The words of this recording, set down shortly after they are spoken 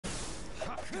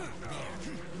It's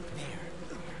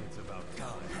about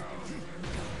time.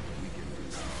 We can do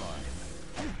fine.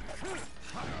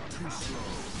 Too slow.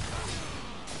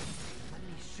 Let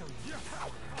me show you.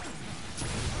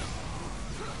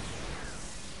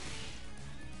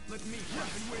 Let me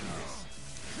fucking win this.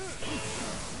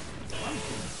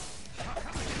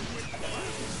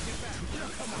 Get back.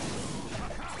 Come on.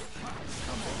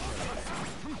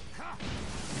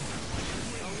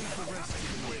 I'll leave the rest to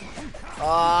win.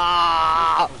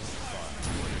 Ah!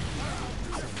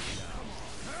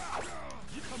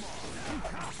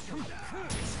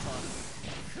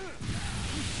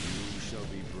 You shall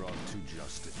be brought to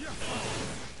justice.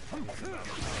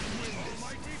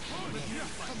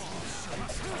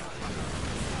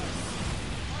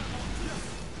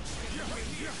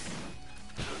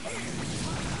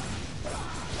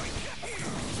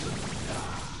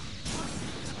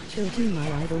 Choji my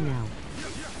idol now.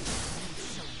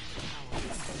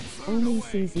 Only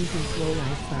CZ can slow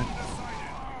life fuck.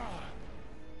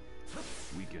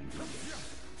 We can do this.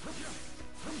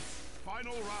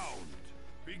 Final round.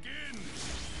 Begin.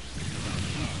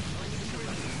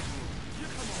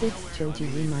 6 Choji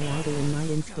you my idol and my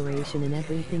inspiration and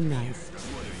everything nice.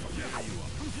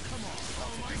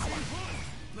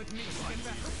 Let me get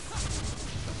back.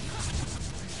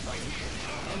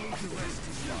 I'll leave the rest to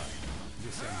you.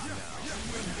 This ends now.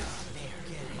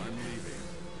 I'm leaving.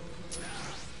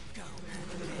 Go.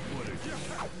 What are you?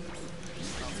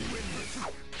 I'll win this.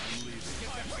 I'm leaving.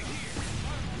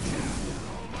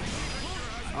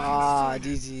 Ah,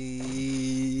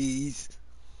 GG's.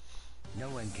 No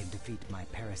one can defeat my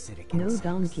parasitic No insects.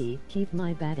 donkey, keep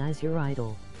my bad as your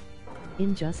idol.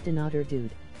 In just another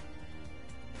dude.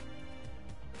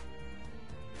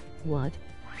 What?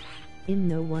 In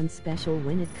no one special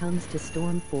when it comes to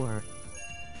Storm 4.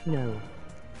 No.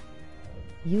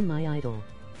 You my idol.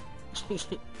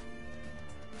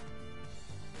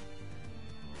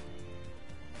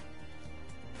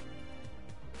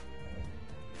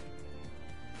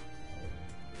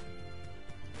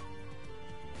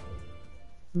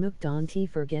 McDonty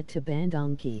forget to ban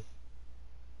donkey.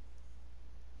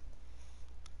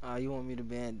 Ah, you want me to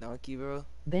ban Donkey, bro?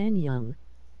 Ban Young.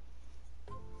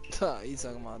 You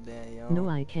talking about ban Young? No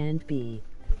I can't be.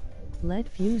 Let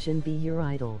Fusion be your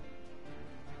idol.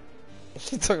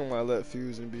 You talking about let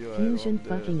Fusion be your idol? Fusion I'm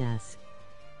dead. fucking ass.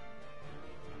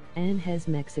 And has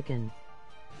Mexican.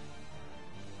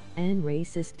 And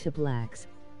racist to blacks.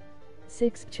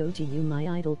 6 Choji you my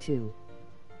idol too.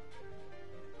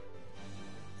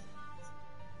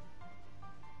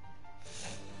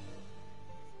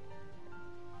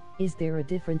 Is there a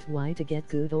different way to get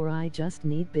good or I just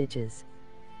need bitches?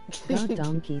 God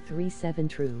donkey 37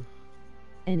 true.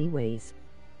 Anyways.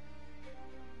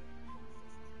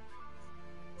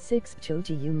 6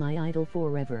 Choji you my idol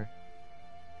forever.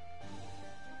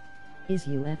 Is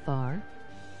UFR?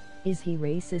 Is he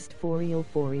racist for real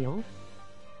for real?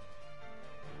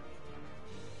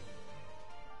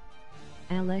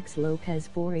 Alex Lopez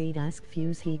 48 ask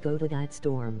Fuse he go to that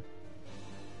storm.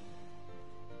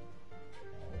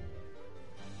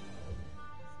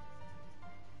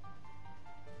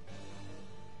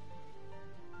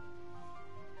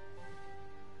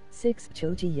 Six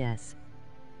Choji yes.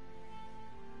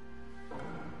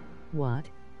 What?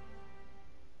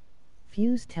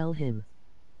 Fuse tell him.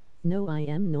 No I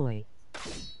am Noi.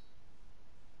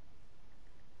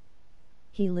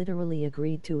 He literally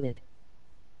agreed to it.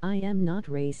 I am not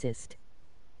racist.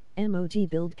 MOG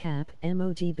build cap,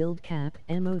 MOG build cap,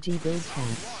 MOG build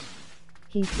cap.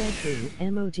 He said who,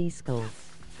 MOG skull.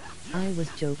 I was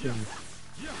joking.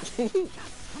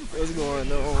 What's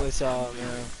going on with y'all,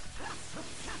 man?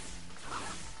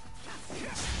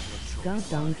 God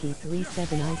donkey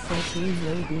 37 I said who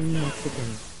no being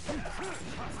Mexican.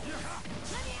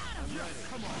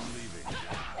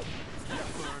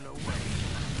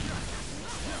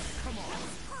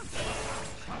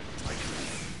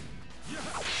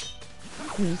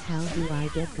 Who's how do I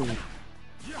get food?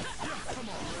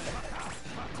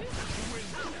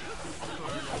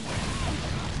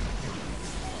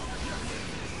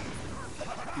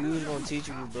 He was gonna teach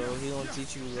you, bro. He gonna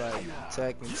teach you like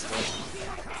tech and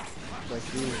stuff. Like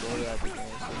he was going at the game.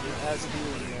 So just ask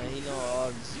Fuse, man. He know all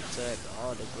this tech,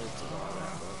 all the glitches and all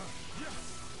that, bro.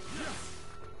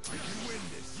 I can win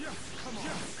this. Come on,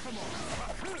 come on.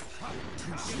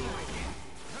 Too slow.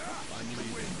 I'm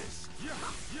leaving this.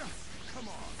 Come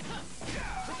on.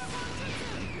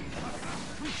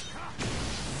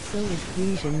 So is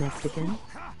Fusion Mexican?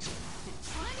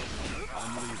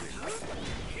 I'm leaving.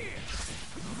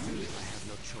 I have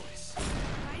no choice.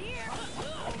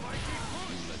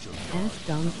 Ask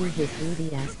donkey his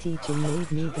rudy ass teaching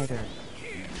made me better.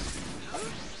 You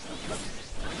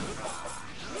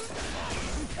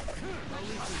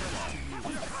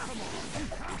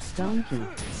Donkey.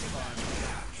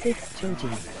 6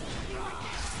 Choji.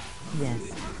 Yes.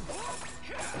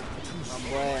 My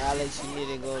boy Alex, you need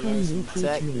to go Can learn you some teach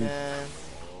tech, me? man.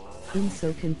 I'm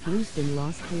so confused and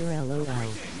lost here, lol.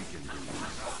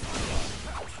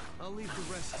 I'll leave the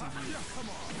rest to you.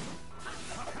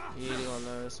 You need to go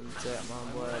learn some tech, my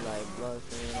boy, like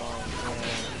bluffing, you know what I'm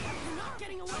saying?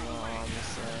 You know what I'm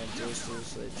saying? Just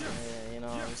you know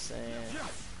what I'm saying?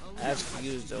 Ask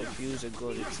Fuse though, Fuse a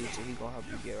good teacher, he gonna help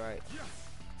you get right.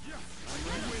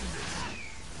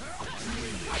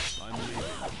 I'm leaving.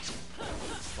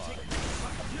 It's fine.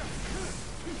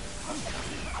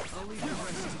 I'll leave the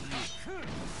rest to you.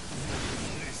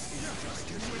 This is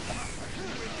justice.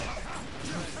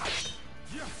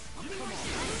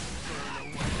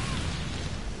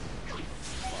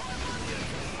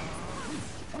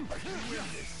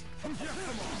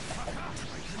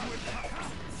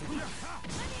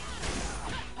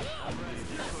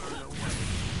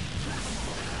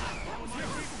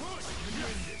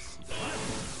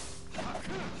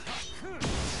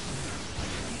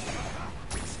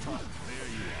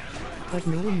 But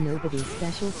knowing nobody's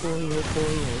special 4-year,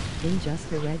 I'm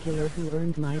just a regular who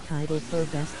earned my title for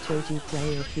best Choji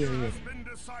player period. Been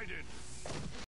decided.